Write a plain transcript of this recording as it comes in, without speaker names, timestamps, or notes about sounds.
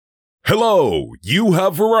Hello, you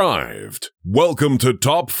have arrived. Welcome to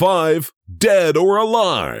Top 5, Dead or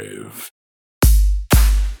Alive.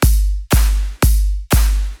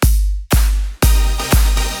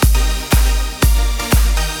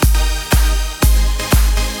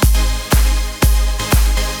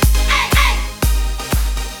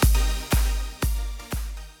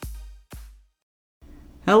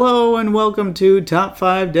 Hello and welcome to Top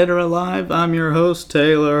 5 Dead or Alive. I'm your host,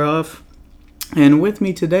 Taylor Huff. And with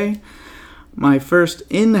me today, my first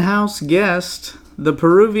in-house guest, the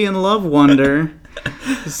Peruvian love wonder,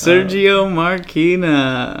 Sergio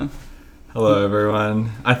Marquina. Hello,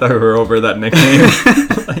 everyone. I thought we were over that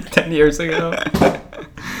nickname like 10 years ago.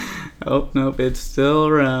 Oh, nope, it's still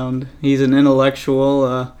around. He's an intellectual,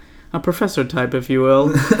 a professor type, if you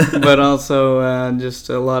will, but also just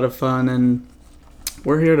a lot of fun. And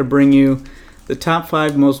we're here to bring you the top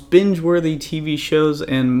 5 most binge-worthy TV shows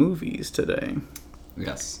and movies today.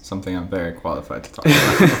 Yes, something I'm very qualified to talk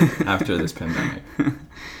about after this pandemic.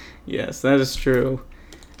 Yes, that is true.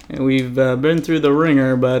 And we've been through the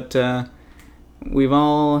ringer, but we've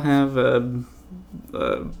all have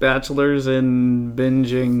bachelors in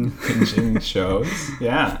binging. Binging shows.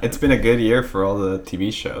 Yeah, it's been a good year for all the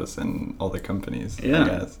TV shows and all the companies, I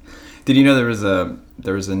guess. Did you know there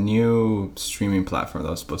was a new streaming platform that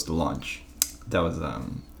was supposed to launch? That was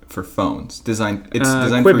for phones. It's designed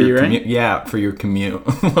Quibi, for your right? commute. Yeah, for your commute.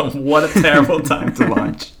 What a terrible time to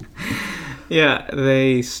launch. Yeah,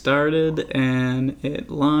 they started and it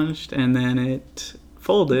launched and then it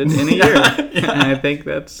folded in a year. And I think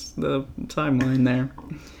that's the timeline there.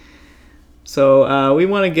 So we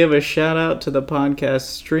want to give a shout out to the podcast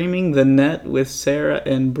Streaming the Net with Sarah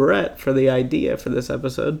and Brett for the idea for this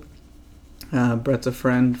episode. Brett's a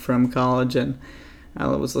friend from college, and I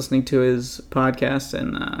was listening to his podcast,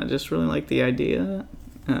 and I just really like the idea.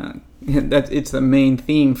 That it's the main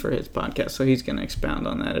theme for his podcast, so he's going to expound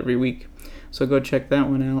on that every week. So go check that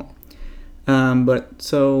one out.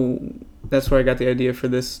 So that's where I got the idea for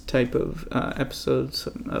this type of episodes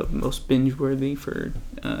of most binge-worthy for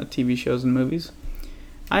TV shows and movies.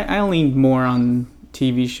 I leaned more on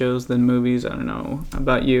TV shows than movies. I don't know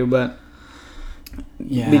about you, but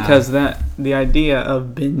because the idea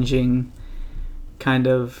of binging kind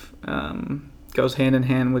of goes hand in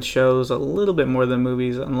hand with shows a little bit more than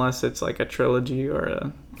movies, unless it's like a trilogy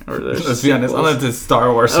or there's Let's be honest, unless it's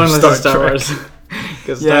Star Wars or unless Star Trek. Wars.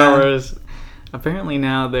 Because Star Wars, apparently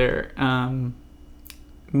now they're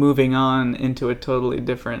moving on into a totally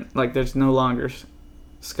different, like there's no longer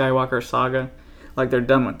Skywalker saga. Like they're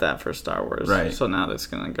done with that for Star Wars. Right. So now that's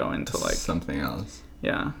going to go into like something else.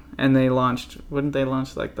 Yeah. And wouldn't they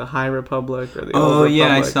launch like the High Republic or the Old Republic?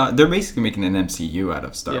 Yeah, I saw. They're basically making an MCU out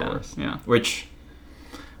of Star Wars. Yeah. Which,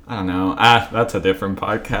 I don't know. That's a different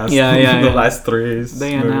podcast. Yeah. The last three.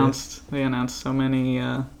 They announced so many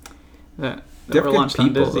that were launched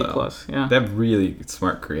on Disney Plus. Yeah. They have really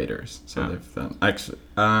smart creators. So they've done actually.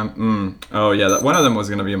 One of them was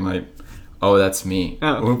gonna be my. Oh, that's me.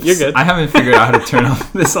 Oh, oops. You're good. I haven't figured out how to turn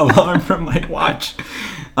off this alarm from my watch.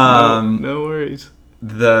 No worries.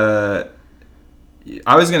 I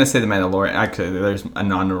was going to say The Mandalorian. Actually, there's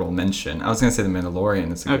an honorable mention. I was going to say The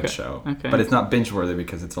Mandalorian is a good show. Okay. But it's not binge-worthy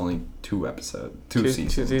because it's only two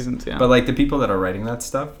seasons. Two seasons, yeah. But like the people that are writing that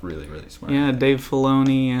stuff, really, really smart. Yeah, Dave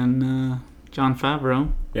Filoni and Jon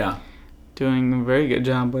Favreau. Yeah. Doing a very good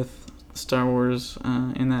job with Star Wars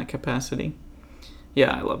in that capacity.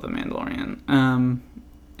 Yeah, I love The Mandalorian.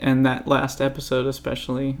 And that last episode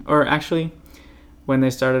especially, or actually when they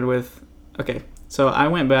started with, so I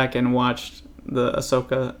went back and watched the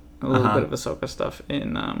Ahsoka, a little bit of Ahsoka stuff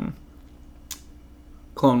in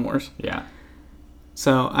Clone Wars. Yeah.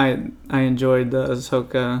 So I enjoyed the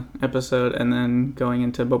Ahsoka episode, and then going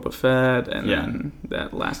into Boba Fett, and then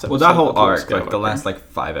that last episode. Well, that whole arc, like the last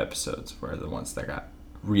 5 episodes, were the ones that got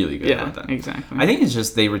really good. Yeah, about them. Exactly. I think it's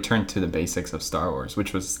just they returned to the basics of Star Wars,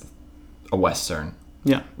 which was a Western.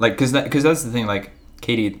 Yeah. Like, because that's the thing. Like,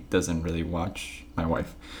 Katie doesn't really watch. My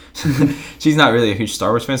wife, she's not really a huge Star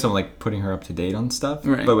Wars fan, so I'm like putting her up to date on stuff.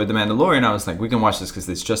 Right. But with The Mandalorian, I was like, we can watch this because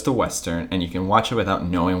it's just a Western, and you can watch it without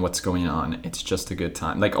knowing what's going on. It's just a good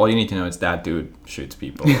time. Like, all you need to know is that dude shoots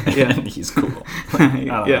people, and he's cool.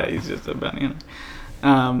 Like, he's just a bounty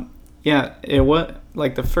hunter. It was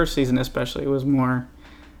like the first season, especially, was more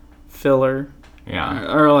filler.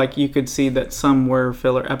 Yeah. Or like you could see that some were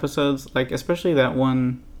filler episodes, like especially that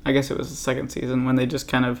one. I guess it was the second season when they just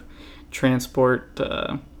kind of transport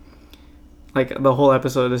like the whole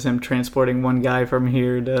episode is him transporting one guy from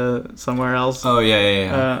here to somewhere else. Oh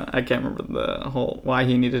yeah. I can't remember the whole why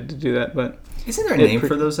he needed to do that, but isn't there a name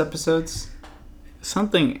for those episodes?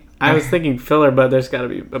 Something I was thinking filler, but there's got to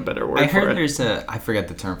be a better word for it. I heard there's I forget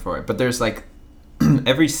the term for it, but there's like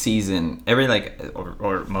every season,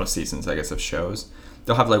 or most seasons, I guess, of shows,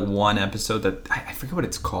 they'll have like one episode that I forget what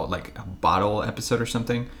it's called, like a bottle episode or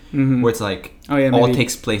something, where it's like all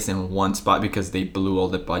takes place in one spot because they blew all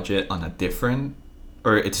the budget on a different,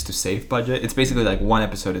 or it's to save budget. It's basically like one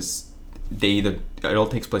episode is it all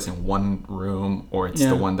takes place in one room, or it's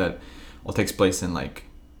the one that all takes place in like,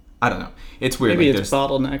 I don't know. It's weird. Maybe it's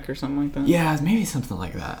Bottleneck or something like that. Yeah, maybe something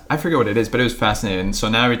like that. I forget what it is, but it was fascinating. So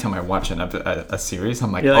now every time I watch a series,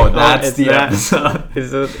 I'm like, that's the episode.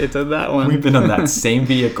 It's in that one. We've been on that same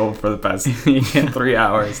vehicle for the past 3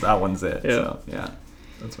 hours. That one's it. Yeah. So, yeah,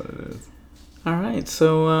 that's what it is. All right,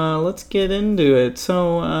 so let's get into it.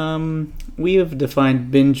 So we have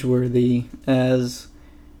defined binge-worthy as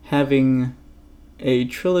having a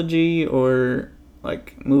trilogy or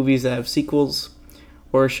like movies that have sequels,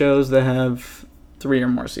 or shows that have 3 or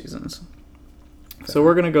more seasons. Okay. So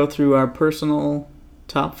we're going to go through our personal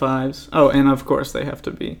top 5s. Oh, and of course they have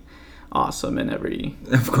to be awesome in every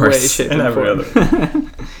way, shape, and form.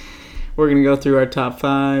 Other. We're going to go through our top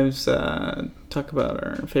 5s, talk about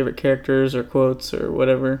our favorite characters or quotes or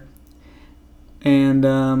whatever. And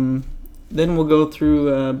then we'll go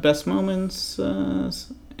through best moments,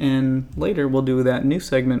 and later we'll do that new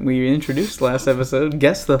segment we introduced last episode,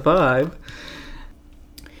 Guess the 5.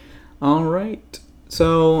 All right,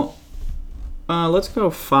 so let's go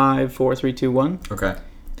 5, 4, 3, 2, 1. Okay.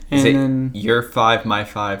 And then your 5, my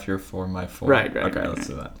 5, your 4, my 4? Right. Okay, let's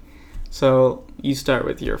do that. So you start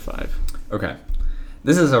with your 5. Okay.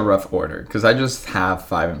 This is a rough order because I just have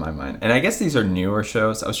 5 in my mind. And I guess these are newer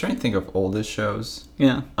shows. I was trying to think of oldest shows.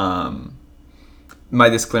 Yeah. My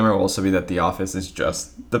disclaimer will also be that The Office is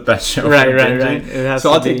just the best show. Right. So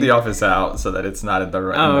I'll take The Office out so that it's not in the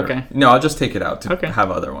right. Oh, okay. No, I'll just take it out to have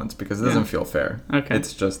other ones because it doesn't feel fair. Okay.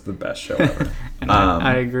 It's just the best show ever.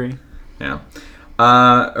 I agree. Yeah.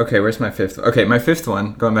 Okay, where's my 5th? Okay, my 5th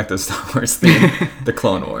one, going back to the Star Wars theme, The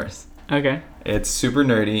Clone Wars. Okay. It's super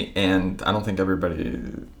nerdy, and I don't think everybody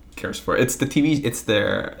cares for it. It's the TV.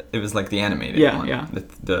 It was like the animated one. Yeah.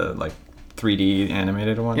 The like 3D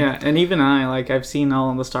animated one. Yeah, and even I've seen all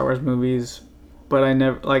of the Star Wars movies, but I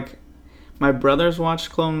never, my brothers watched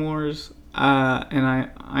Clone Wars, and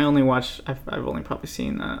I only watched, I've only probably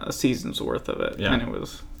seen a season's worth of it, and it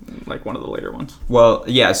was like one of the later ones. Well,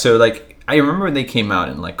 yeah, so like, I remember when they came out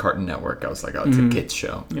in like Cartoon Network, I was like, oh, it's a kid's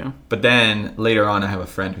show. Yeah. But then later on, I have a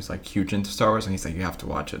friend who's like huge into Star Wars, and he's like, you have to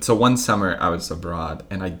watch it. So one summer I was abroad,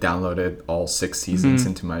 and I downloaded all 6 seasons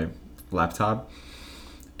into my laptop,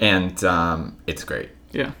 and it's great.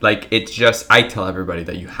 Yeah. Like, it's just, I tell everybody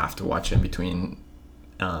that you have to watch it in between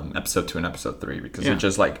episode 2 and episode 3 because it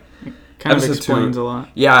just like kind of explains a lot.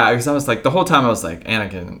 Yeah, because I was like, the whole time I was like,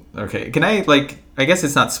 Anakin, okay, can I, like, I guess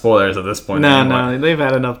it's not spoilers at this point. No, they've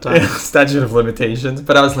had enough time. Statute of limitations.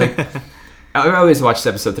 But I was like, I always watched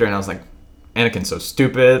episode 3 and I was like, Anakin's so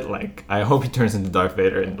stupid. Like, I hope he turns into Darth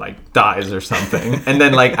Vader and like dies or something. And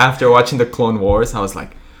then like after watching the Clone Wars, I was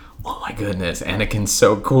like, oh my goodness, Anakin's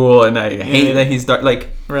so cool, and I hate that he's like.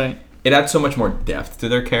 Right. It adds so much more depth to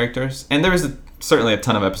their characters, and there was certainly a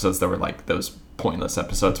ton of episodes that were like those pointless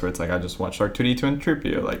episodes where it's like I just watched R2-D2 and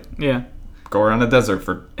Tripio like go around the desert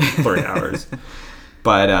for 3 hours.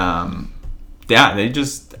 But yeah, they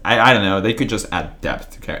just I don't know, they could just add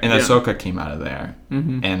depth to character, and Ahsoka came out of there,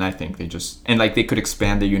 and I think they just they could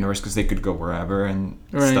expand the universe because they could go wherever and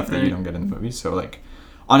stuff that you don't get in the movies. So like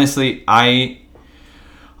honestly,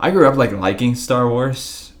 I grew up like liking Star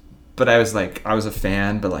Wars, but I was a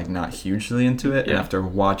fan, but like not hugely into it. Yeah. And after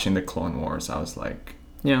watching the Clone Wars, I was like,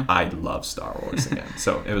 I love Star Wars again.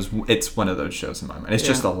 So it's one of those shows in my mind. It's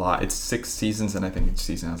just a lot. It's 6 seasons, and I think each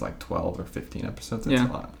season has like 12 or 15 episodes. It's a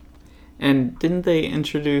lot. And didn't they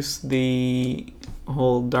introduce the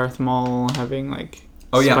whole Darth Maul having like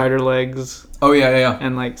spider legs? Oh yeah.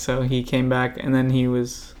 And like so he came back, and then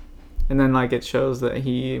and then like it shows that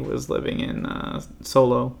he was living in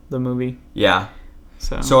Solo, the movie. Yeah.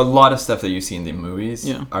 So a lot of stuff that you see in the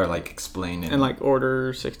movies are like explained in like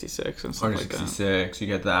Order 66 and stuff Order like 66, that. Order 66, you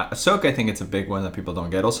get that. Ahsoka, I think it's a big one that people don't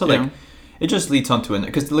get. Also, like it just leads on to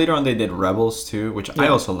because later on they did Rebels too, which I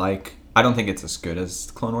also like. I don't think it's as good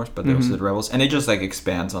as Clone Wars, but they also did Rebels, and it just like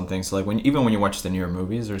expands on things. So like when you watch the newer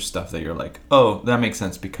movies, there's stuff that you're like, oh, that makes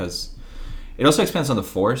sense because it also expands on the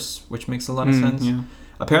Force, which makes a lot of sense. Yeah.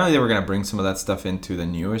 Apparently, they were going to bring some of that stuff into the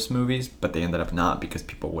newest movies, but they ended up not because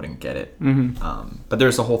people wouldn't get it. But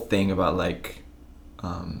there's a whole thing about, like,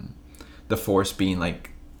 the Force being,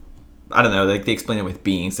 like, I don't know, like, they explained it with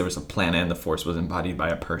beings. There was a planet, and the Force was embodied by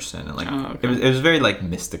a person. And, like, it was very, like,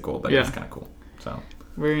 mystical, but it was kind of cool. So,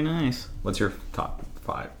 very nice. What's your top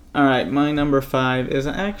 5? All right, my number 5 is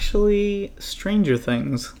actually Stranger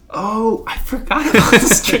Things. Oh, I forgot about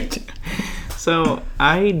Stranger. So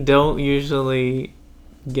I don't usually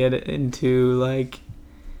get into like,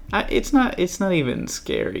 it's not even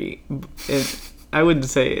scary. I wouldn't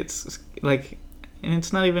say it's like, and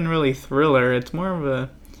it's not even really thriller. It's more of a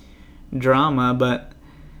drama,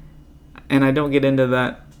 and I don't get into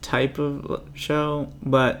that type of show,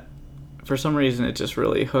 but for some reason it just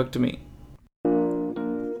really hooked me.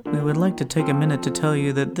 We would like to take a minute to tell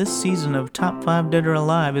you that this season of Top 5 Dead or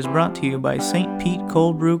Alive is brought to you by St. Pete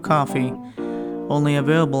Cold Brew Coffee. Only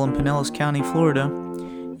available in Pinellas County, Florida.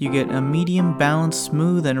 You get a medium balanced,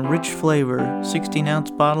 smooth, and rich flavor,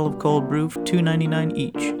 16-ounce bottle of cold brew for $2.99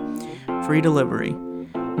 each. Free delivery.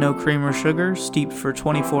 No cream or sugar, steeped for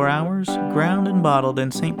 24 hours, ground and bottled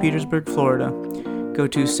in St. Petersburg, Florida. Go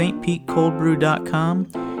to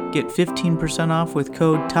stpetecoldbrew.com, get 15% off with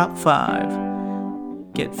code TOP5.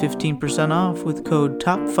 Get 15% off with code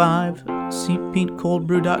TOP5,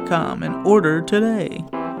 stpetecoldbrew.com, and order today.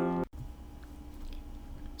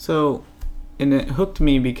 So, and it hooked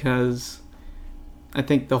me because I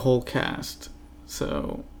think the whole cast.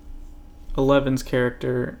 So, Eleven's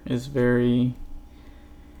character is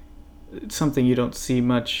it's something you don't see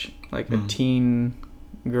much, like a teen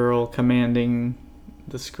girl commanding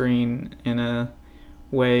the screen in a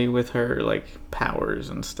way with her, like, powers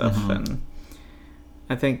and stuff, and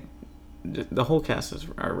I think the whole cast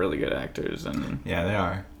are really good actors, and yeah, they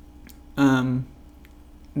are.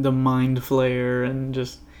 The mind flayer and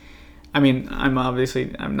just, I mean, I'm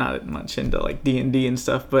not much into like D&D and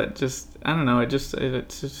stuff, but just I don't know, it just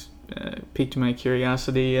piqued my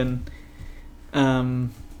curiosity, and I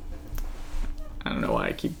don't know why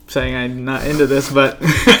I keep saying I'm not into this, but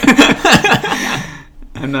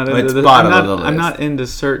I'm not into this. I'm not into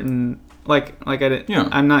certain. Like I didn't. Yeah.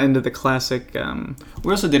 I'm not into the classic.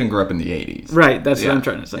 We also didn't grow up in the 80s. Right, that's what I'm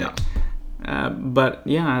trying to say. Yeah. But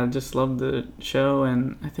yeah, I just love the show,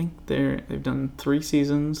 and I think they've done 3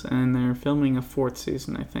 seasons, and they're filming a 4th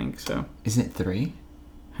season, I think. So isn't it 3?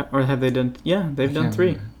 Or have they done? Yeah, they've done 3.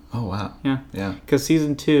 Remember. Oh wow. Yeah. Yeah. Because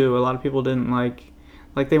season 2, a lot of people didn't like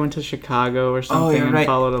they went to Chicago or something and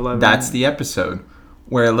followed 11. That's the episode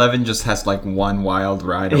where 11 just has like one wild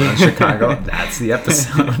ride around Chicago. That's the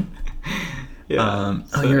episode. Yeah.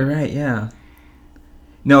 So, you're right. Yeah.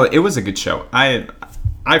 No, it was a good show. I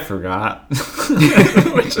forgot,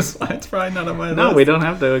 which is why it's probably not on my list. No, we don't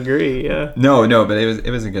have to agree. Yeah. No, but it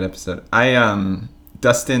was a good episode.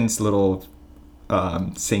 Dustin's little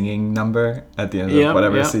singing number at the end of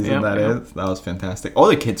whatever season that is. That was fantastic. All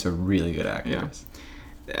the kids are really good actors.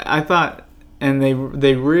 Yeah. I thought, and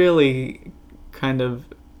they really kind of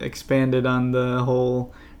expanded on the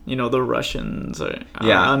whole, the Russians or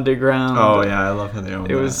underground. Oh yeah, I love how they own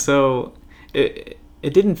it. Was so it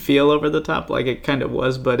didn't feel over the top like it kind of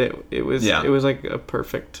was, but it was like a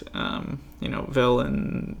perfect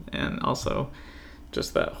villain, and also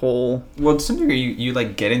just that whole. Well, to some degree, you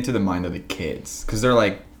like get into the mind of the kids because they're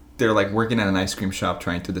like working at an ice cream shop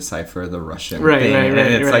trying to decipher the Russian thing, and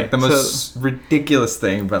it's like the most ridiculous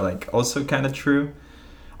thing, but like also kind of true.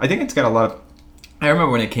 I think it's got a lot of. I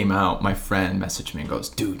remember when it came out, my friend messaged me and goes,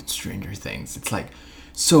 "Dude, Stranger Things, it's like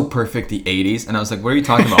so perfect the 80s." And I was like, "What are you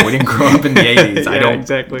talking about? We didn't grow up in the 80s." I don't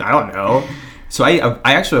know. So I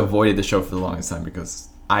actually avoided the show for the longest time because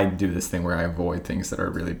I do this thing where I avoid things that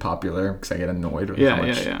are really popular because I get annoyed with how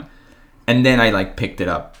much. Yeah. And then I like picked it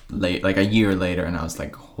up late, like a year later, and I was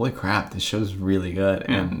like, "Holy crap, this show's really good."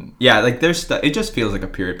 Yeah. And there's stuff. It just feels like a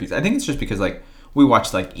period piece. I think it's just because like we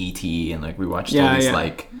watched like E.T. and like we watched all these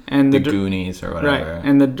like and the Goonies or whatever. Right.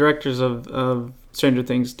 And the directors of Stranger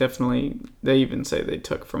Things definitely, they even say they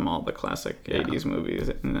took from all the classic 80s movies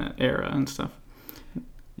in that era and stuff.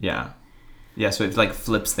 Yeah. Yeah, so it like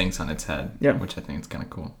flips things on its head, which I think is kind of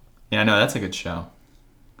cool. Yeah, no, that's a good show.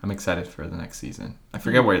 I'm excited for the next season. I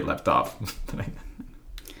forget where it left off.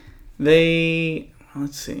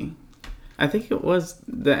 Let's see. I think it was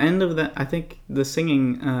the end of that. I think the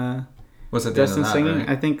singing... Was it Justin that, singing? Right?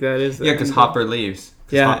 I think that is. Yeah, because Hopper leaves.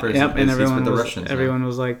 Hopper's and everyone with the was Russians, everyone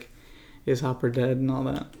was like, "Is Hopper dead?" and all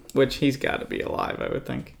that. Which he's got to be alive, I would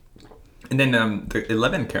think. And then the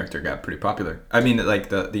 11 character got pretty popular. I mean, like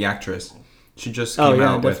the actress, she just came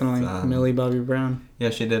out definitely. with Millie Bobby Brown.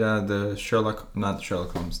 Yeah, she did the not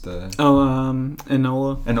Sherlock Holmes.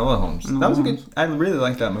 Enola Holmes. That was a good. I really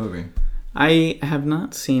liked that movie. I have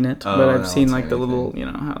not seen it, but I've seen like the little,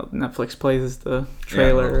 how Netflix plays the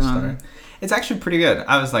trailer. It's actually pretty good.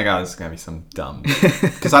 I was like, it's gonna be some dumb,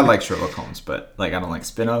 because I like Sherlock Holmes, but like I don't like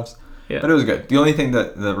spin-offs. Yeah. But it was good. The only thing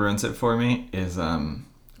that ruins it for me is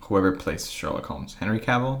whoever plays Sherlock Holmes, Henry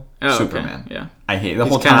Cavill, Oh, Superman. Okay. Yeah. I hate the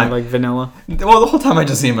He's whole kind time. of like vanilla. Well, the whole time I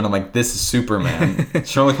just see him and I'm like, this is Superman.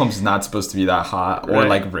 Sherlock Holmes is not supposed to be that hot or Right.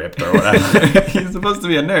 like ripped or whatever. He's supposed to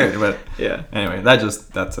be a nerd, but Yeah. anyway,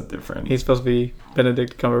 that's a different. He's supposed to be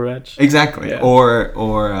Benedict Cumberbatch. Exactly. Yeah. Or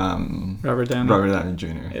Robert Downey. Robert Downey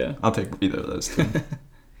Jr. Yeah. I'll take either of those two.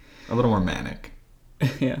 A little more manic.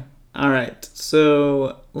 Yeah. All right.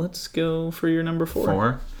 So let's go for your number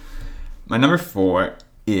 4. My number 4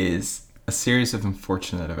 is a series of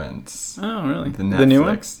unfortunate events. Oh, really? The Netflix. The new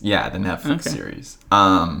one? Yeah, the Netflix Okay. series.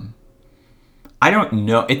 I don't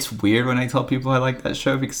know. It's weird when I tell people I like that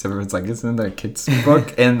show because everyone's like, isn't that a kid's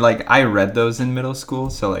book? And like, I read those in middle school,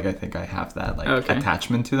 so like, I think I have that like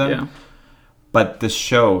attachment to them. Yeah. But the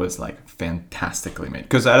show was like fantastically made.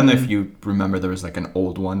 Because I don't know if you remember, there was like an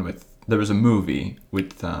old one there was a movie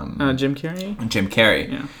with Jim Carrey? Jim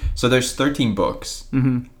Carrey. Yeah. So there's 13 books.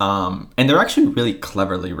 Mm-hmm. And they're actually really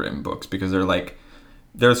cleverly written books because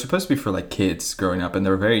they're supposed to be for like kids growing up, and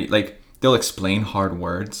they're very like, they'll explain hard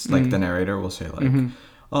words. Like the narrator will say like,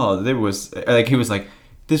 oh, there was like, he was like,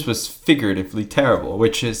 this was figuratively terrible,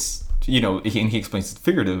 which is, you know, he explains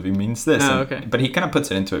figuratively means this. Oh, okay. But he kind of puts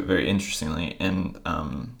it into it very interestingly. And,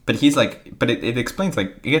 but he's like, but it explains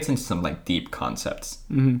like, it gets into some like deep concepts.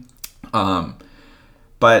 Mm-hmm.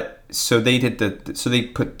 But so they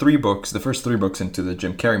put 3 books, the first 3 books into the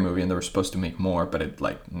Jim Carrey movie, and they were supposed to make more, but it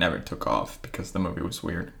like never took off because the movie was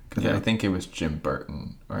weird. Because I think it was Jim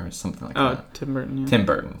Burton or something like that. Oh, Tim Burton. Yeah. Tim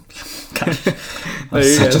Burton. Gosh, I'm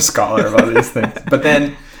such a scholar about these things. But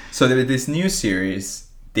then, so there was this new series.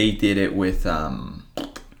 They did it with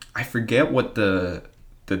I forget what the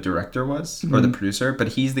director was or the producer, but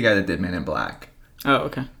he's the guy that did Men in Black. Oh,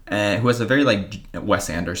 okay. Who has a very like Wes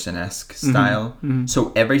Anderson-esque style. Mm-hmm.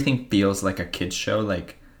 So everything feels like a kid's show.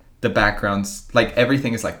 Like the backgrounds, like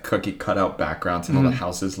everything is like cookie cutout backgrounds, and all the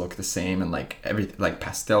houses look the same, and like everything like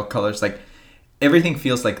pastel colors. Like everything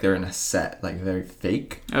feels like they're in a set, like very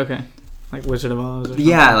fake. Okay. Like Wizard of Oz or something.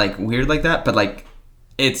 Yeah, like weird like that, but like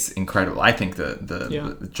it's incredible. I think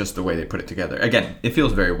the just the way they put it together. Again, it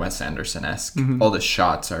feels very Wes Anderson-esque. All the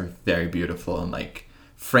shots are very beautiful and like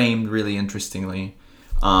framed really interestingly.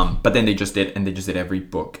 But then they just did every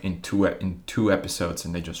book in two episodes,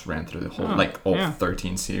 and they just ran through the whole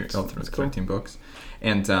 13 series, all 13 books.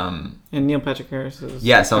 And Neil Patrick Harris is...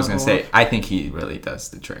 Yes, I was gonna say, I think he really does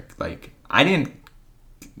the trick. Like, I didn't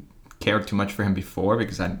care too much for him before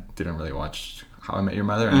because I didn't really watch How I Met Your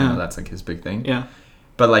Mother, and I know that's like his big thing. Yeah.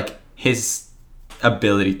 But like his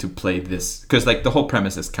ability to play this, because like the whole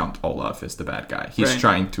premise is Count Olaf is the bad guy. He's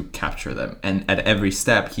trying to capture them, and at every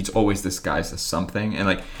step he's always disguised as something, and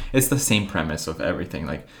like it's the same premise of everything.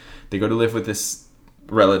 Like they go to live with this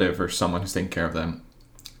relative or someone who's taking care of them.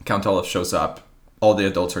 Count Olaf shows up, all the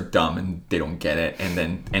adults are dumb and they don't get it, and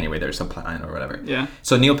then anyway there's a plan or whatever. Yeah.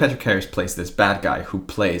 So Neil Patrick Harris plays this bad guy who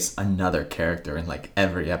plays another character in like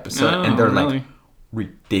every episode, and they're like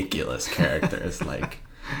ridiculous characters. Like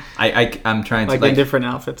I'm trying to like in different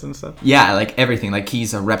outfits and stuff. Yeah, like everything. Like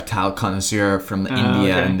he's a reptile connoisseur from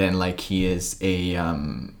India, and then like he is a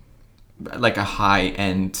like a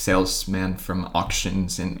high-end salesman from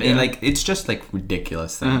auctions, and like it's just like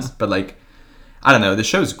ridiculous things. But like I don't know, the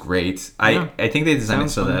show's great. I think they designed it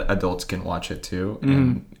so that adults can watch it too,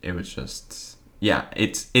 and it was just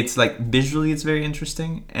it's like visually it's very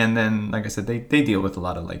interesting, and then like I said, they deal with a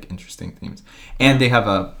lot of like interesting themes, and they have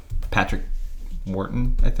a Patrick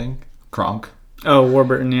Wharton, I think. Kronk. Oh,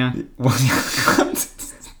 Warburton, yeah.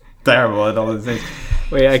 Terrible at all these things.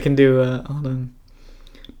 Wait, I can do, hold on.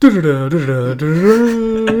 That's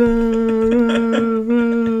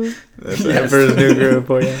Emperor's New Groove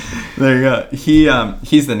for you. There you go.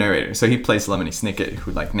 He's the narrator, so he plays Lemony Snicket, who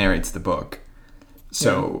like narrates the book.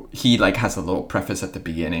 So he like has a little preface at the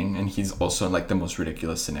beginning, and he's also in like the most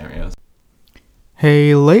ridiculous scenarios.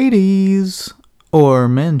 Hey ladies, or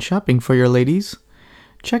men shopping for your ladies,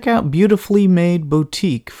 check out Beautifully Made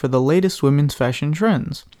Boutique for the latest women's fashion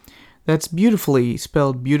trends. That's beautifully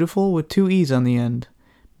spelled beautiful with 2 E's on the end.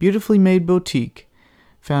 Beautifully Made Boutique,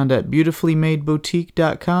 found at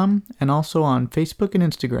beautifullymadeboutique.com and also on Facebook and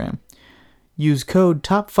Instagram. Use code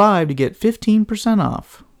TOP5 to get 15%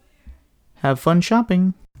 off. Have fun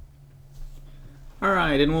shopping.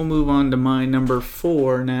 Alright, and we'll move on to my number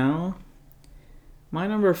 4 now. My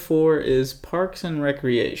number 4 is Parks and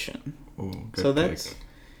Recreation. Ooh, good so that's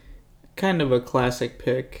kind of a classic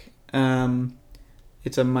pick.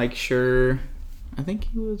 It's a Mike Schur. I think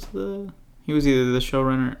he was either the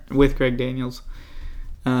showrunner with Greg Daniels,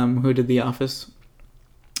 who did The Office.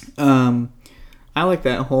 I like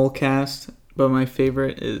that whole cast, but my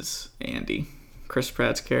favorite is Andy, Chris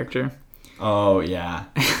Pratt's character. Oh, yeah.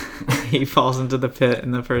 He falls into the pit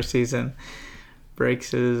in the first season,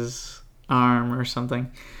 breaks his arm or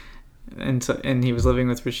something, and he was living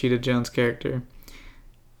with Rashida Jones' character,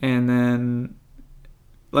 and then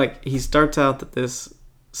like he starts out that this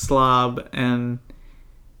slob, and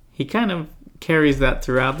he kind of carries that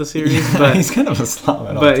throughout the series, but he's kind of a slob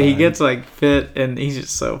at all but times. he gets like fit, and he's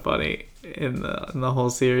just so funny in the whole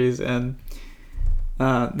series, and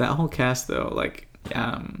that whole cast though, like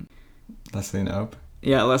Leslie Knope.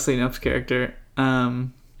 Yeah, Leslie Knope's character.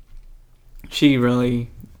 She really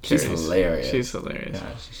carries. She's hilarious. She's hilarious.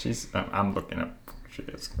 Yeah, she's. I'm looking up. She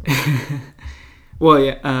is. Well,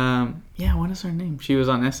 yeah. Yeah. What is her name? She was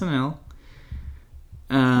on SNL.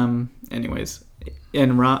 Anyways,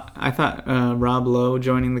 and I thought Rob Lowe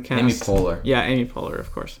joining the cast. Amy Poehler. Yeah, Amy Poehler,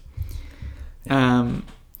 of course.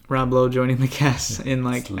 Rob Lowe joining the cast in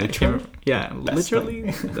like literally. Literally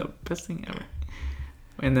the best thing ever.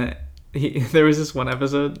 And there was this one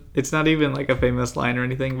episode. It's not even like a famous line or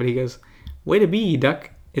anything, but he goes, "Way to be, duck."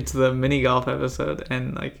 It's the mini golf episode,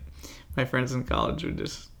 and like my friends in college would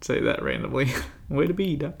just say that randomly, "Way to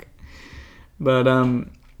be, duck." But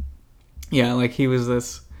yeah, like he was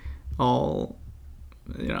this all,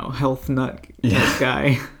 health nut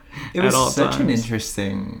guy. It was at all such times. an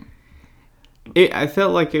interesting. I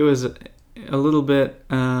felt like it was a little bit.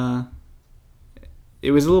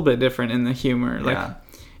 It was a little bit different in the humor. Like, Yeah.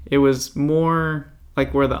 It was more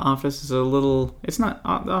like where The Office is a little. It's not.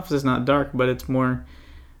 The Office is not dark, but it's more.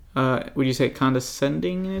 Would you say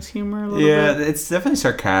condescending in its humor a little bit? Yeah, it's definitely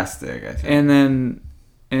sarcastic, I think. And then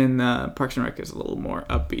in Parks and Rec is a little more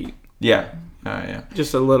upbeat. Yeah. Yeah.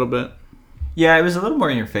 Just a little bit. Yeah, it was a little more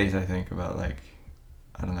in your face, I think, about like,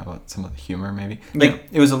 I don't know, about some of the humor maybe. Like,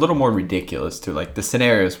 It was a little more ridiculous too. Like the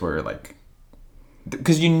scenarios were like,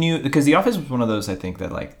 because The Office was one of those, I think,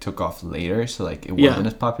 that like took off later, so like it wasn't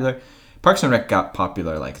as popular. Parks and Rec got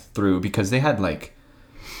popular like because they had like,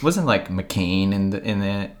 wasn't like McCain in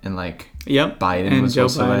it, and like Biden and was Joe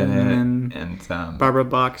also Biden in it, and Barbara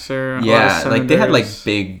Boxer. yeah, like they had like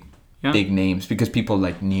Senators. big names because people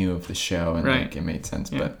like knew of the show and Right. like it made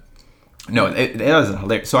sense. Yeah. But no, it was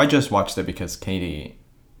hilarious. So I just watched it because Katie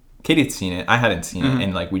had seen it. I hadn't seen it,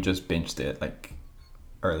 and like we just binged it like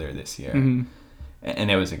earlier this year,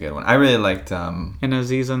 and it was a good one. I really liked. And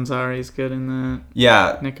Aziz Ansari's good in that.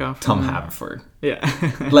 Yeah, Nick Offerman. Tom Haverford. Yeah.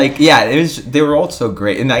 Like, yeah, it was. They were all so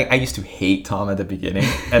great, and I used to hate Tom at the beginning,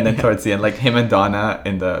 and then towards the end, like him and Donna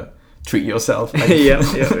in the Treat Yourself. Like,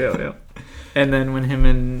 yeah. And then when him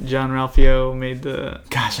and John Ralphio made the...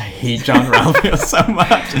 Gosh, I hate John Ralphio so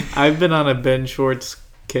much. I've been on a Ben Schwartz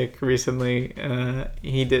kick recently.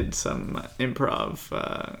 He did some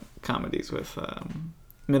improv comedies with Thomas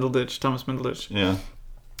Middleditch. Yeah.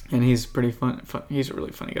 And he's pretty fun. He's a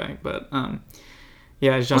really funny guy. But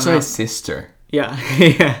yeah, John Also his sister. Yeah.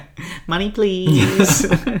 Yeah. Money, please.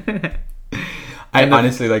 I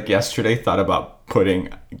honestly, like, yesterday thought about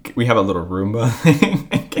we have a little Roomba thing,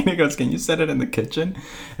 and Kenny goes, "Can you set it in the kitchen?"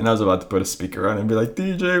 And I was about to put a speaker on and be like,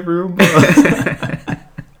 "DJ Roomba."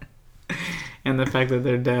 And the fact that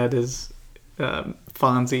their dad is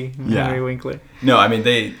Fonzie, Henry Winkler. No, I mean,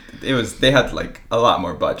 they had like a lot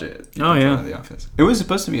more budget. Oh, yeah. The Office. It was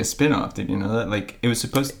supposed to be a spin-off. Did you know that? Like, it was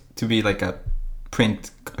supposed to be like a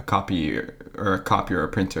copy or a copier or a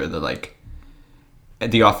printer that like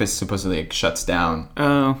The Office supposedly like, shuts down.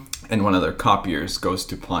 Oh. And one of their copiers goes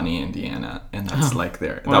to Pawnee, Indiana, and that's like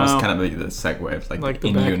that was kind of the segue of like the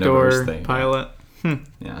in-universe backdoor thing. pilot.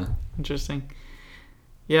 Yeah. Interesting.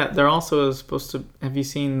 Yeah, they're also supposed to... Have you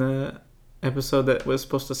seen the episode that was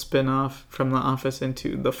supposed to spin off from The Office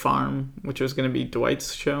into The Farm, which was going to be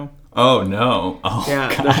Dwight's show? Oh, no. Oh,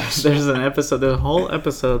 yeah, gosh. There's a whole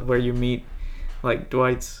episode where you meet like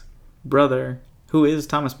Dwight's brother, who is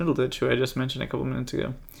Thomas Middleditch, who I just mentioned a couple minutes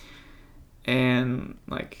ago, and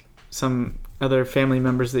like some other family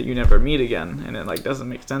members that you never meet again, and it like doesn't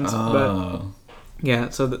make sense. Oh. But yeah,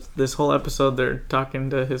 so this whole episode they're talking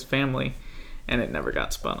to his family, and it never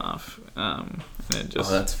got spun off. And it just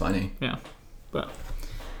that's funny. Yeah, but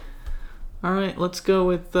all right, let's go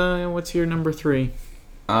with what's your number 3?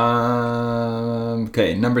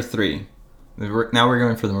 Okay, number 3. Now we're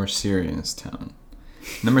going for the more serious tone.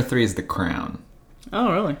 Number 3 is The Crown.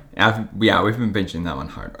 Oh, really? We've been binging that one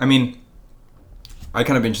hard. I mean, I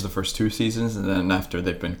kind of binged the first 2 seasons, and then after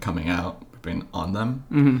they've been coming out, we've been on them.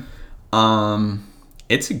 Mm-hmm.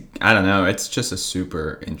 I don't know. It's just a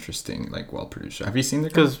super interesting, like, well-produced show. Have you seen The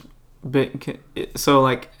Crown? So,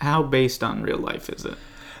 like, how based on real life is it?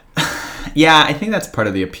 Yeah, I think that's part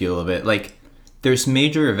of the appeal of it. Like, there's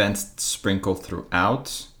major events sprinkled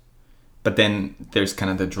throughout, but then there's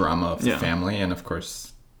kind of the drama of the family, and of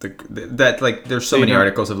course, that like there's so many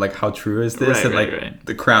articles of like how true is this, and like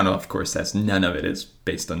the Crown of course says none of it is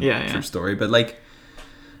based on true story, but like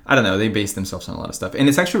I don't know, they base themselves on a lot of stuff, and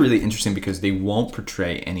it's actually really interesting because they won't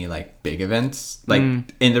portray any like big events. Like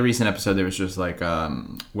in the recent episode, there was just like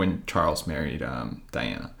when Charles married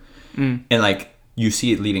Diana, and like you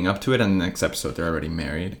see it leading up to it, and the next episode they're already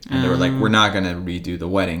married, and they were like, we're not gonna redo the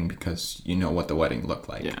wedding because you know what the wedding looked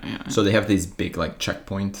like. So they have these big like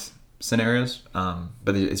checkpoint scenarios,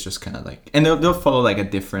 but it's just kind of like, and they'll follow like a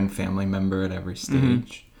different family member at every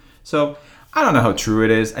stage. So I don't know how true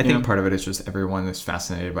it is. I think part of it is just everyone is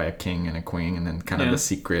fascinated by a king and a queen, and then kind of the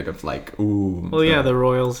secret of like, ooh. Well, the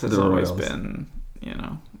royals has always been,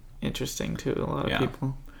 interesting to a lot of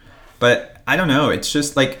people. But I don't know. It's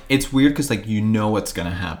just like, it's weird because like you know what's gonna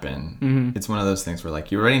happen. It's one of those things where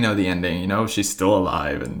like you already know the ending. You know she's still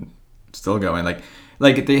alive and still going. Like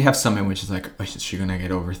they have some in which is like, oh, is she gonna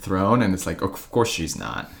get overthrown? And it's like, of course she's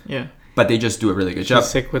not. Yeah. But they just do a really good job.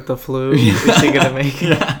 She's sick with the flu. Is she gonna make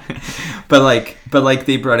it? But like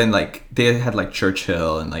they brought in like, they had like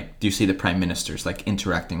Churchill, and like, do you see the prime ministers like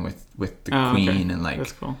interacting with the queen, and like,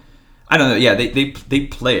 that's cool. I don't know. Yeah, they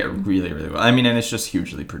play it really, really well. I mean, and it's just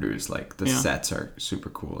hugely produced. Like the sets are super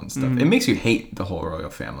cool and stuff. It makes you hate the whole royal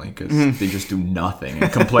family because they just do nothing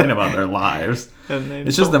and complain about their lives.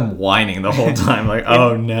 It's just them whining the whole time. Like,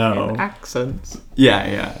 oh no. And accents.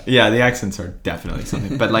 Yeah. The accents are definitely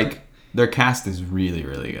something. But like their cast is really,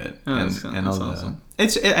 really good. Oh, that's awesome. I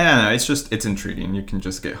don't know. It's intriguing. You can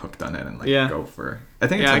just get hooked on it and like go for. I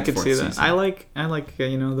think it's like I could see that. I like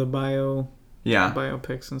the bio. Yeah.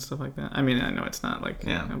 Biopics and stuff like that. I mean, I know it's not like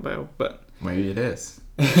a bio, but maybe it is.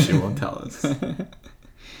 She won't tell us. All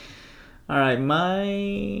right,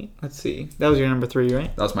 let's see. That was your number 3,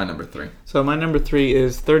 right? That was my number 3. So my number 3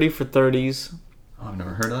 is 30 for 30s. Oh, I've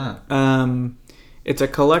never heard of that. It's a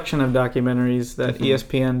collection of documentaries that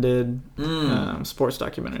ESPN did, sports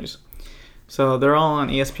documentaries. So they're all on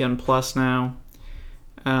ESPN Plus now.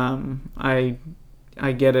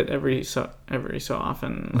 I get it every so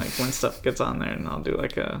often, like when stuff gets on there, and I'll do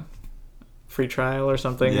like a free trial or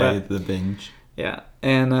something. Yeah, the binge. Yeah,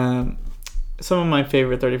 and some of my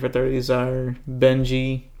favorite 30 for 30s are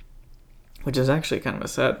Benji, which is actually kind of a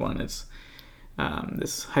sad one. It's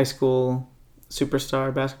this high school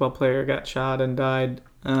superstar basketball player got shot and died,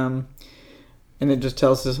 and it just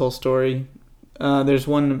tells his whole story. There's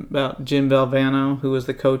one about Jim Valvano, who was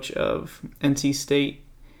the coach of NC State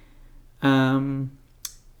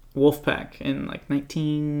Wolfpack in like I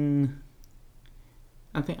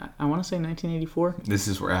want to say 1984. This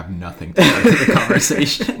is where I have nothing to add to the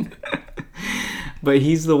conversation. But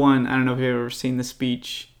he's the one. I don't know if you've ever seen the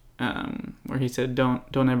speech where he said, "Don't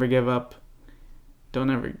ever give up. Don't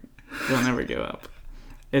ever give up."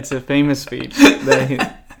 It's a famous speech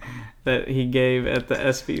that he gave at the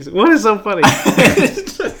ESPYs. What is so funny?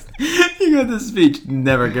 It's just, you got this speech,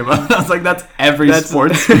 never give up. I was like, that's every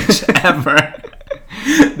sports speech ever.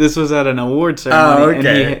 This was at an award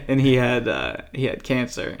ceremony, and he had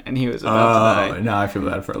cancer, and he was about to die. Now I feel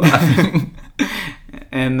bad for laughing.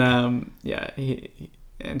 And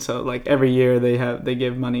and so like every year they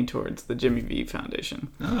give money towards the Jimmy V Foundation.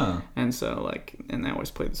 Oh. And so and they always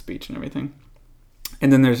play the speech and everything.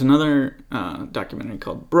 And then there's another documentary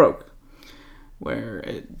called Broke, where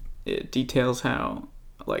it details how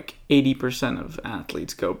like 80% of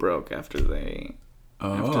athletes go broke after their.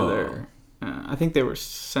 I think they were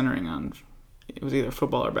centering on, it was either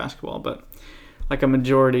football or basketball, but like a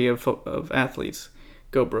majority of athletes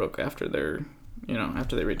go broke after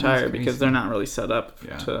after they retire because they're not really set up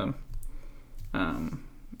to, or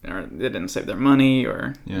they didn't save their money,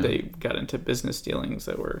 or they got into business dealings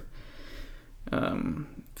that were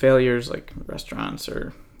failures, like restaurants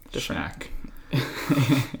or different.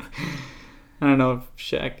 Shaq. I don't know if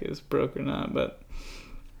Shaq is broke or not, but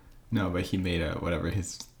no, but he made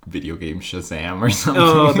his video game Shazam or something.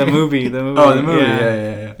 Oh, the movie. Oh, the movie.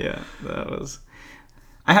 Yeah. Yeah, that was.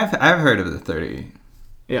 I've heard of the 30.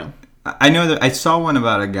 Yeah. I know that I saw one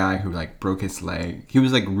about a guy who like broke his leg. He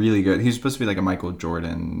was like really good. He was supposed to be like a Michael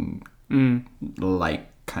Jordan like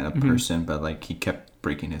kind of person, but like he kept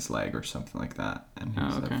breaking his leg or something like that, and he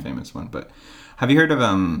was a famous one. But have you heard of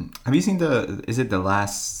have you seen is it The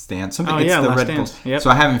Last Stand? Something. It's the Last Red Dance. Bull. Yep. So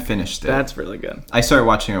I haven't finished it. That's really good. I started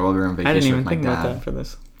watching it while we were on vacation. I didn't even with my think dad. about that for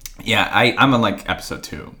this. Yeah, I'm on like episode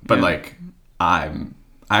 2, but like I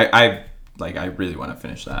really want to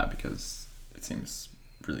finish that because it seems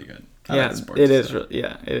really good. It is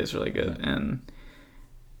really good, and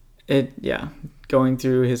going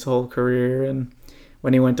through his whole career and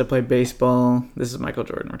when he went to play baseball. This is Michael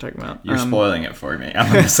Jordan we're talking about. You're spoiling it for me.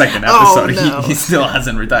 I'm on the second episode. No. He still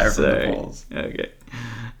hasn't retired from the Bulls. Okay.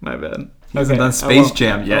 My bad. He hasn't done Space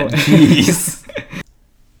Jam yet. Jeez.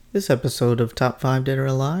 This episode of Top 5 Dead or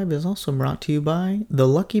Alive is also brought to you by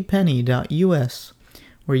theluckypenny.us,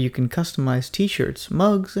 where you can customize t-shirts,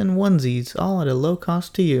 mugs, and onesies, all at a low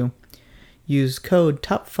cost to you. Use code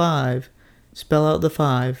TOP5, spell out the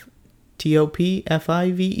 5,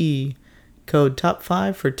 TOPFIVE, code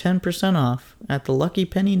TOP5 for 10% off at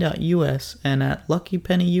theluckypenny.us and at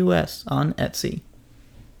LuckyPennyUS on Etsy.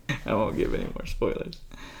 I won't give any more spoilers.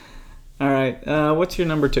 All right, what's your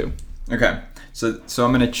number 2? Okay, so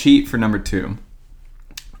I'm going to cheat for number 2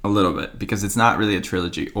 a little bit because it's not really a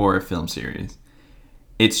trilogy or a film series.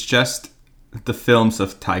 It's just the films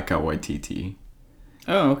of Taika Waititi.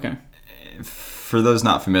 Oh, okay. For those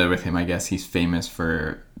not familiar with him, I guess he's famous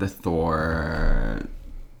for the Thor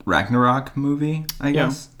Ragnarok movie, I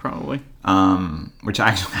guess. Yeah, probably. Which I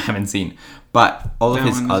actually haven't seen. But all of That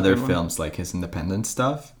his one is other a good one. films, like his independent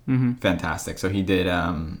stuff, Mm-hmm. fantastic. So he did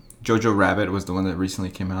Jojo Rabbit was the one that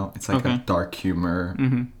recently came out. It's like a dark humor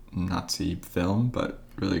Nazi film, but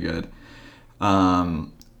really good.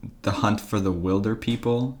 The Hunt for the Wilder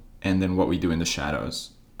People, and then What We Do in the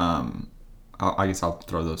Shadows. I guess I'll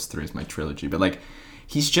throw those 3 as my trilogy. But like,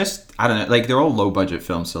 he's just, I don't know, like they're all low budget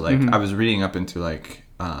films. So like, I was reading up into like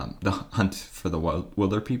The Hunt for the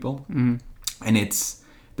Wilder People, and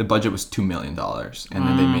the budget was $2 million, and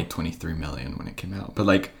then they made $23 million when it came out. But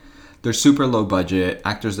like, they're super low budget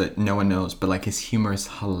actors that no one knows, but like his humor is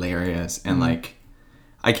hilarious, and like,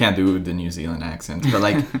 I can't do the New Zealand accent, but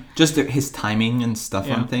like just his timing and stuff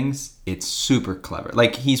on things, it's super clever.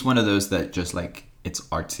 Like he's one of those that just like, it's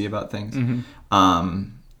artsy about things.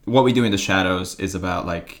 What We Do in the Shadows is about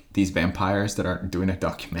like these vampires that are doing a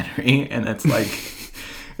documentary, and it's like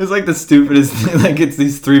it's like the stupidest thing. Like it's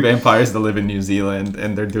these 3 vampires that live in New Zealand,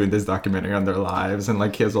 and they're doing this documentary on their lives, and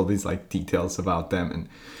like he has all these like details about them, and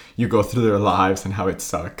you go through their lives and how it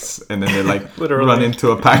sucks, and then they like run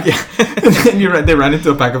into a pack. And then they run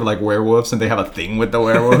into a pack of like werewolves, and they have a thing with the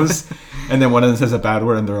werewolves, and then one of them says a bad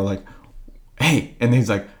word, and they're like, "Hey," and he's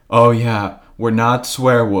like, "Oh yeah, we're not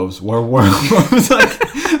swearwolves, we're werewolves."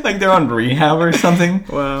 like they're on rehab or something.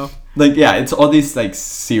 Wow. Like, yeah, it's all these like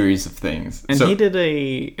series of things. And he did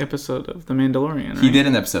a episode of The Mandalorian, right? He did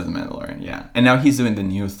an episode of The Mandalorian, yeah. And now he's doing the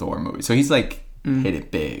new Thor movie, so he's like hit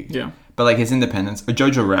it big. Yeah. But like his independence,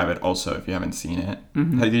 Jojo Rabbit also, if you haven't seen it,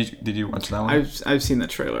 did you watch that one? I've seen the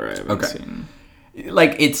trailer. I haven't seen.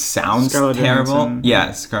 Like it sounds Scarlett terrible. Johansson.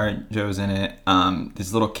 Yeah, Scarlett Jo's in it.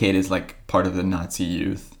 This little kid is like part of the Nazi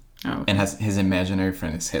youth, and has his imaginary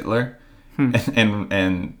friend is Hitler,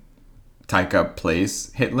 and Taika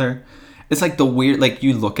plays Hitler. It's like the weird, like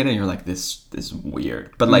you look at it and you're like, this is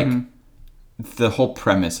weird, but like. The whole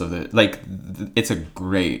premise of it, like, it's a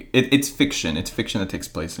great... It's fiction. It's fiction that takes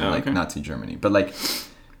place in, Nazi Germany. But, like,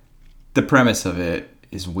 the premise of it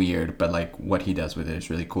is weird, but, like, what he does with it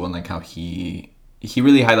is really cool. And, like, how he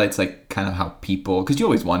really highlights, like, kind of how people... Because you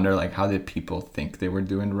always wonder, like, how did people think they were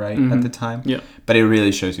doing right at the time? Yeah. But it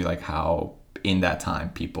really shows you, like, how in that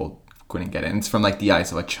time people couldn't get it. And it's from, like, the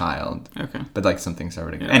eyes of a child. Okay. But, like, some things are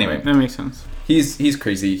really good. Yeah, anyway. that makes sense. He's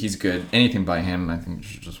crazy. He's good. Anything by him, I think you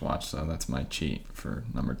should just watch. So that's my cheat for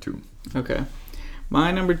number 2. Okay. My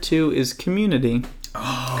number 2 is Community.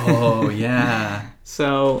 Oh, yeah.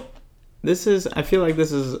 So I feel like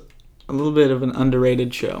this is a little bit of an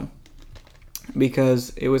underrated show.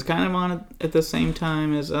 Because it was kind of on at the same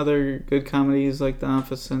time as other good comedies like The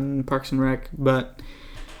Office and Parks and Rec, but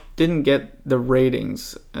didn't get the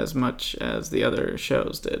ratings as much as the other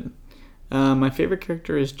shows did. My favorite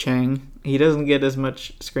character is Chang. He doesn't get as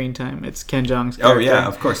much screen time. It's Ken Jeong's character. Oh, yeah,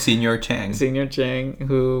 of course. Senior Chang,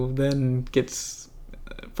 who then gets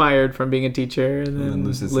fired from being a teacher and then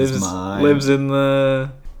loses his mind. Lives in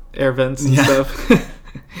the air vents and stuff.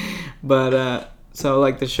 But, so,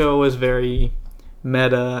 like, the show was very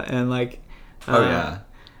meta and, like...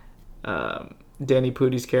 Danny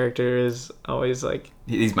Pudi's character is always, like...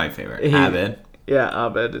 He's my favorite. Abed. Yeah,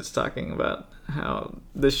 Abed is talking about how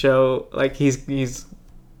the show, like, he's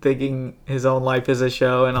thinking his own life is a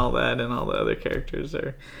show and all that, and all the other characters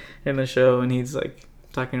are in the show, and he's like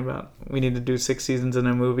talking about we need to do 6 seasons in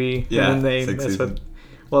a movie. Yeah, and then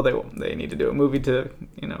they need to do a movie to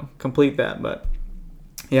complete that. But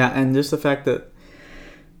yeah, and just the fact that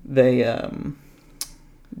they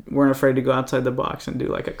weren't afraid to go outside the box and do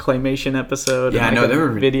like a claymation episode. Yeah, and they were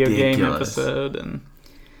video ridiculous. game episode, and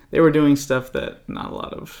they were doing stuff that not a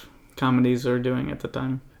lot of comedies are doing at the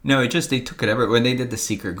time. No, they took it everywhere. When they did the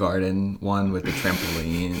Secret Garden one with the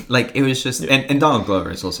trampoline, like it was just, and Donald Glover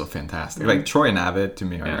is also fantastic. Like Troy and Abed to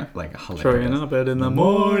me are like hilarious. Troy and Abed in the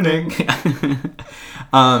morning.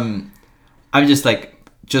 I'm just like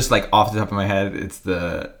just like off the top of my head, it's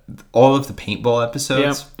all of the paintball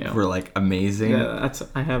episodes were like amazing. Yeah,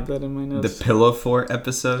 I have that in my notes. The pillow fort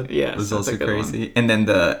episode was also crazy. One. And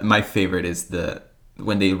then my favorite is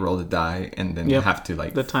when they roll the die and then you have to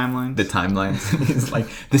like the timelines. The timelines. He's like,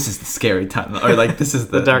 this is the scary timeline, or like this is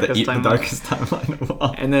the darkest timeline of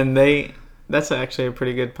all. And then that's actually a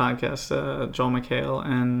pretty good podcast. Joel McHale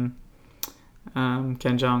and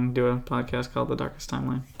Ken Jeong do a podcast called The Darkest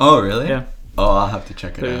Timeline. Oh, really? Yeah. Oh, I'll have to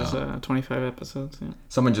check it out. There's 25 episodes. Yeah.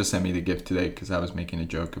 Someone just sent me the gift today because I was making a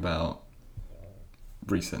joke about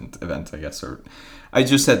recent events, I guess, or I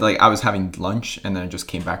just said like I was having lunch and then I just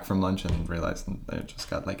came back from lunch and realized I just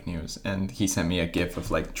got like news, and he sent me a gif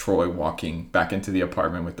of like Troy walking back into the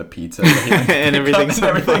apartment with the pizza and everything's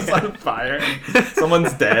on fire.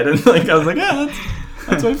 Someone's dead, and like I was like, yeah,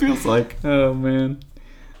 that's what it feels like. Oh man,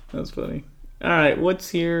 that's funny. All right,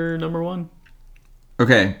 what's your number one?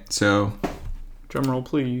 Okay, so drum roll,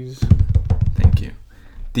 please. Thank you.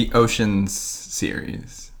 The Oceans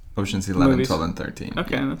series. Oceans 11, Movies. 12, and 13.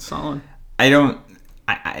 Okay, that's solid. I don't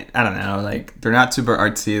know. Like, they're not super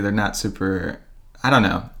artsy. They're not super... I don't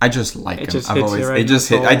know. I just like them. It just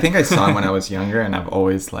hit. I think I saw them when I was younger, and I've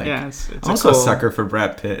always like... Yeah, it's I'm also a sucker for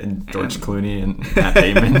Brad Pitt and George Clooney and Matt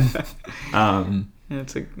Damon. Yeah,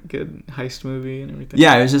 it's a good heist movie and everything.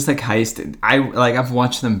 Yeah, it was just like heist. I've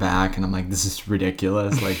watched them back, and I'm like, this is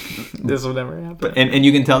ridiculous. Like, this will never happen. But and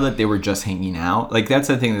you can tell that they were just hanging out. Like, that's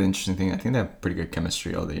the interesting thing. I think they have pretty good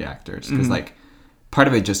chemistry, all the actors, because like part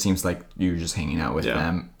of it just seems like you're just hanging out with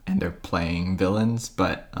them and they're playing villains.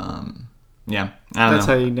 But yeah, that's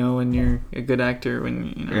how you know when you're a good actor,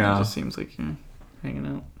 when it just seems like you're hanging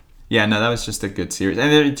out. Yeah, no, that was just a good series.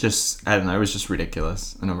 And it just, I don't know, it was just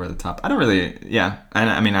ridiculous and over the top. I don't really,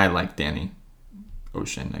 I mean, I like Danny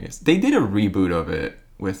Ocean, I guess. They did a reboot of it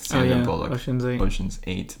with Sandra Bullock. Ocean's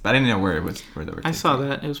 8. But I didn't know where they were taking. I saw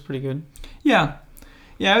that. It was pretty good. Yeah.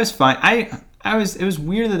 Yeah, it was fine. It was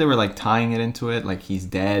weird that they were like tying it into it, like he's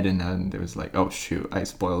dead, and then it was like, oh shoot, I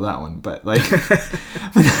spoiled that one. But like,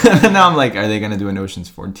 now I'm like, are they going to do an Ocean's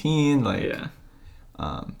 14? Like,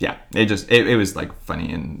 it was like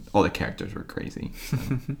funny, and all the characters were crazy. So.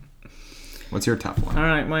 What's your top one? All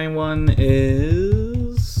right, my one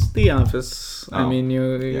is The Office. I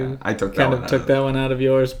mean, I took that one out of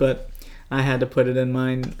yours, but I had to put it in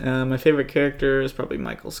mine. My favorite character is probably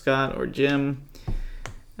Michael Scott or Jim.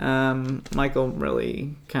 Michael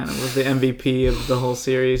really kind of was the MVP of the whole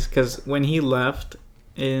series, because when he left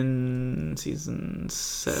in season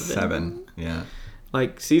 7,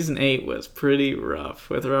 like season 8 was pretty rough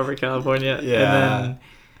with Robert California, and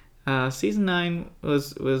then season 9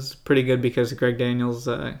 was pretty good because Greg Daniels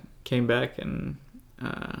came back, and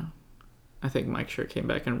I think Mike Schur came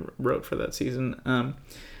back and wrote for that season,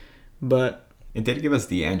 but it did give us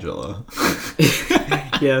D'Angelo.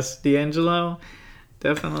 Yes, D'Angelo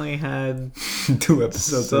definitely had 2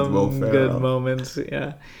 episodes some with Will Ferrell. Good moments.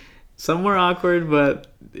 Yeah, some were awkward,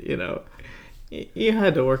 but you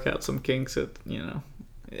had to work out some kinks.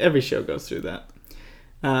 Every show goes through that.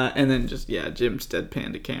 And then just Jim's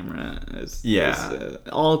deadpan to camera is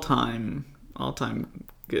all time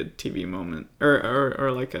good TV moment,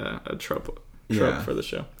 or like a trope for the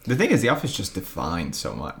show. The thing is, The Office just defined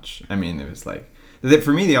so much. I mean, it was like,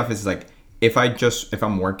 for me, The Office is like, if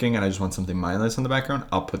I'm working and I just want something mindless on the background,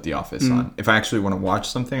 I'll put The Office on. If I actually want to watch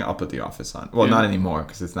something, I'll put The Office on. Well, not anymore,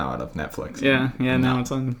 because it's now out of Netflix. Now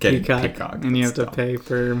it's on Peacock, and you have to pay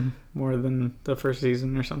for more than the first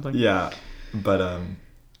season or something. Yeah, but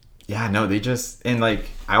they just, and like,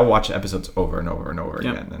 I'll watch episodes over and over and over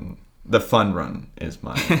again, and the fun run is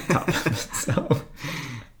my top episode.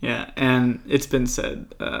 Yeah, and it's been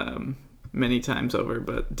said many times over,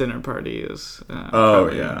 but Dinner Party is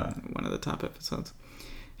one of the top episodes.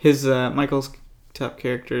 His Michael's top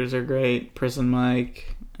characters are great. Prison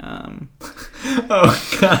Mike.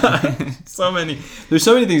 Oh god, so many. There's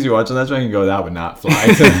so many things you watch, and that's why I can go, that would not fly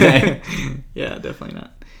today. Yeah, definitely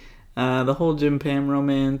not. The whole Jim Pam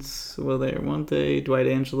romance. Will they or won't they? Dwight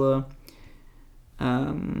Angela. I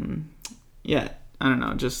don't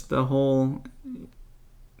know. Just the whole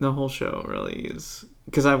show really is,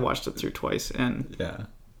 because I've watched it through twice, and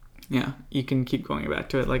you can keep going back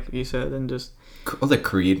to it, like you said, and just all the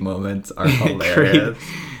Creed moments are hilarious.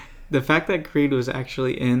 The fact that Creed was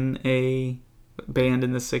actually in a band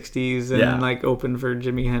in the 60s and like opened for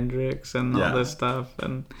Jimi Hendrix and all this stuff,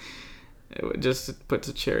 and it just puts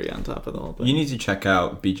a cherry on top of the whole thing. You need to check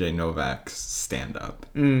out BJ Novak's stand-up.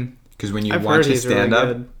 Because when you watch his stand-up,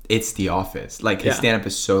 really, it's The Office. Like, his stand-up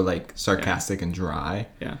is so, like, sarcastic and dry.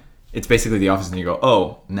 Yeah. It's basically The Office, and you go,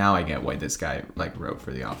 oh, now I get why this guy, like, wrote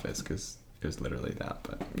for The Office, because it was literally that.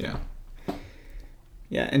 But, yeah.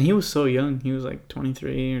 Yeah, and he was so young. He was like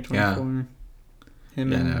 23 or 24.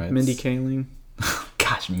 Him and Mindy Kaling.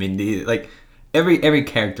 Gosh, Mindy. Like, every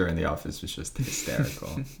character in The Office was just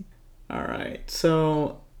hysterical. All right,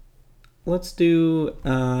 so let's do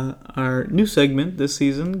our new segment this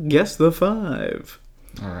season, Guess the 5.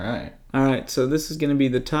 All right, so this is going to be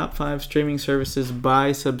the top 5 streaming services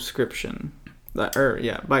by subscription.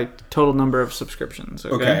 By total number of subscriptions.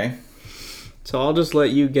 Okay. So I'll just let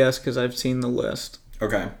you guess because I've seen the list.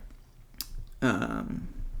 Okay. All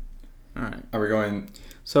right. Are we going...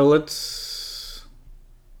 So let's...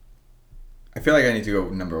 I feel like I need to go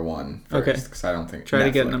number 1 first. Okay. Because I don't think... Try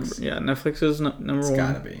to get number... Yeah, Netflix is number 1. It's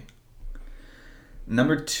gotta be.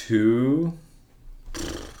 Number 2...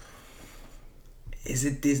 Is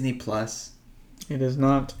it Disney Plus? It is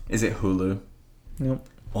not. Is it Hulu? Nope.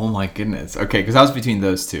 Oh my goodness. Okay, because I was between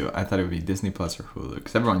those two. I thought it would be Disney Plus or Hulu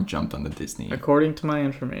because everyone jumped on the Disney. According to my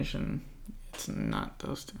information, it's not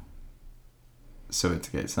those two. So it's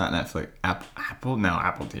okay. It's not Netflix. Apple? No,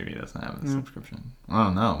 Apple TV doesn't have a subscription.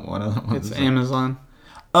 Oh no. What other one? It's Amazon.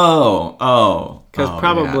 Oh. Because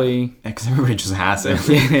probably... Because everybody just has it.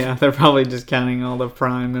 Yeah, they're probably just counting all the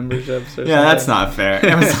Prime memberships or something. That's not fair.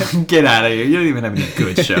 Amazon, get out of here. You don't even have any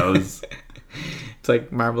good shows. It's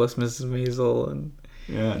like Marvelous Mrs. Maisel and...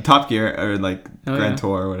 Yeah, Top Gear, or like Grand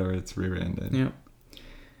Tour or whatever it's rebranded. Yeah.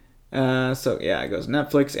 So, it goes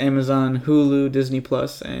Netflix, Amazon, Hulu, Disney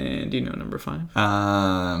Plus, and do you know number 5?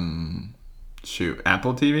 Apple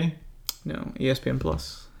TV? No, ESPN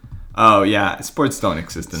Plus. Oh, yeah. Sports don't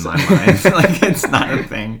exist in my mind. Like, it's not a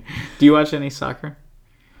thing. Do you watch any soccer?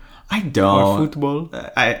 I don't. Or football?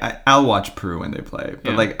 I'll watch Peru when they play.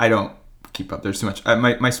 But, I don't keep up. There's too much.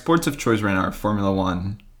 My sports of choice right now are Formula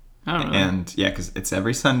 1. I don't know. And, because it's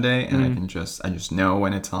every Sunday, and I just know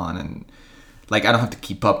when it's on. And, I don't have to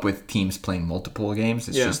keep up with teams playing multiple games.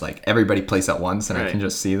 It's just, everybody plays at once, and I can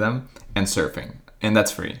just see them. And surfing. And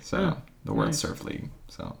that's free. So, the World Surf League.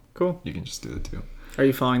 So, cool. You can just do the two. Are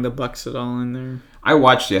you following the Bucks at all in there? I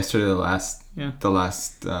watched yesterday the last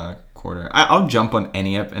quarter. I'll jump on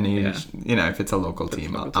any if it's a local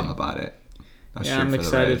team, I'm about it. I'm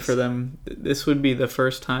excited for them. This would be the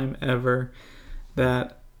first time ever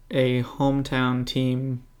that a hometown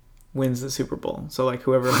team wins the Super Bowl. So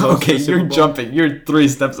whoever hosts the Super Bowl. Jumping. You're 3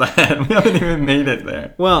 steps ahead. We haven't even made it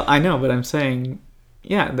there. Well, I know, but I'm saying,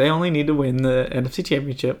 they only need to win the NFC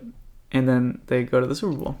Championship. And then they go to the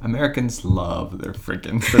Super Bowl. Americans love their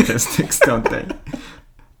freaking statistics, don't they?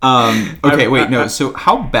 No. So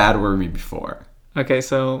how bad were we before? Okay,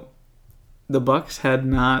 so the Bucks had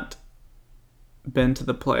not been to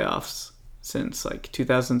the playoffs since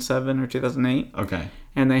 2007 or 2008. Okay.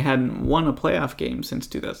 And they hadn't won a playoff game since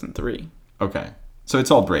 2003. Okay. So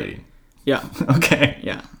it's all Brady. Yeah. Okay.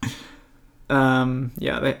 Yeah. They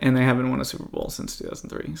haven't won a Super Bowl since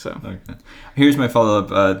 2003. So okay. Here's my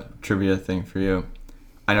follow-up trivia thing for you.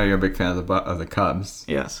 I know you're a big fan of the Cubs.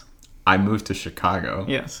 Yes. I moved to Chicago.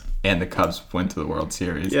 Yes. And the Cubs went to the World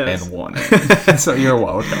Series and won it. So you're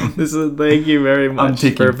welcome. Thank you very much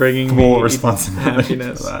for bringing full me responsibility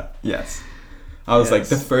happiness. for that. Yes. I was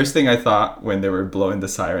the first thing I thought when they were blowing the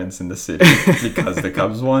sirens in the city because the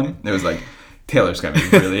Cubs won, it was Taylor's going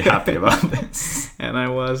to be really happy about this. And I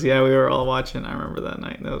was. Yeah, we were all watching. I remember that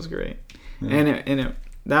night. That was great. Yeah. And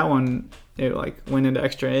that one, it went into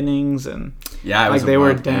extra innings. And it was they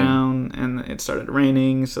were down and it started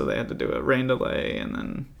raining. So they had to do a rain delay. And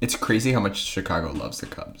then... It's crazy how much Chicago loves the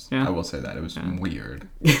Cubs. Yeah. I will say that. It was weird.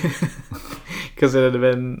 Because it had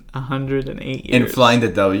been 108 years. In flying the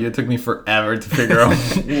W, it took me forever to figure out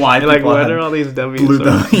why people what are all these W's? Blue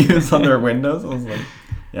W's on their windows. I was like,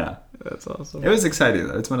 yeah. That's awesome. It was exciting,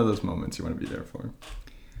 though. It's one of those moments you want to be there for.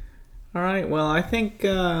 All right. Well, I think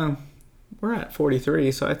we're at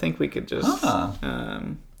 43, so I think we could just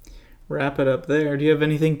wrap it up there. Do you have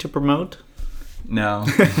anything to promote? No.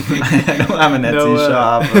 I don't have an Etsy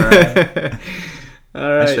shop. All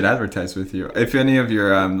right. I should advertise with you. If any of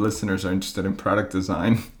your listeners are interested in product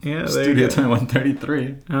design, Studio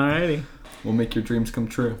 2133. All righty. We'll make your dreams come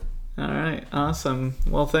true. All right, awesome.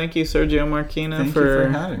 Well, thank you, Sergio Marquina, Thank you for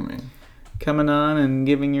having me. Coming on and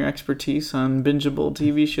giving your expertise on bingeable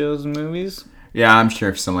TV shows and movies. Yeah, I'm sure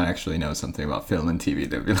if someone actually knows something about film and TV,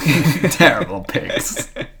 they'd be like, terrible picks.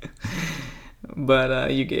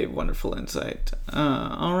 But you gave wonderful insight.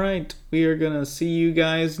 All right, we are going to see you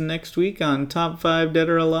guys next week on Top 5 Dead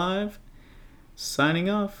or Alive. Signing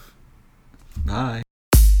off. Bye.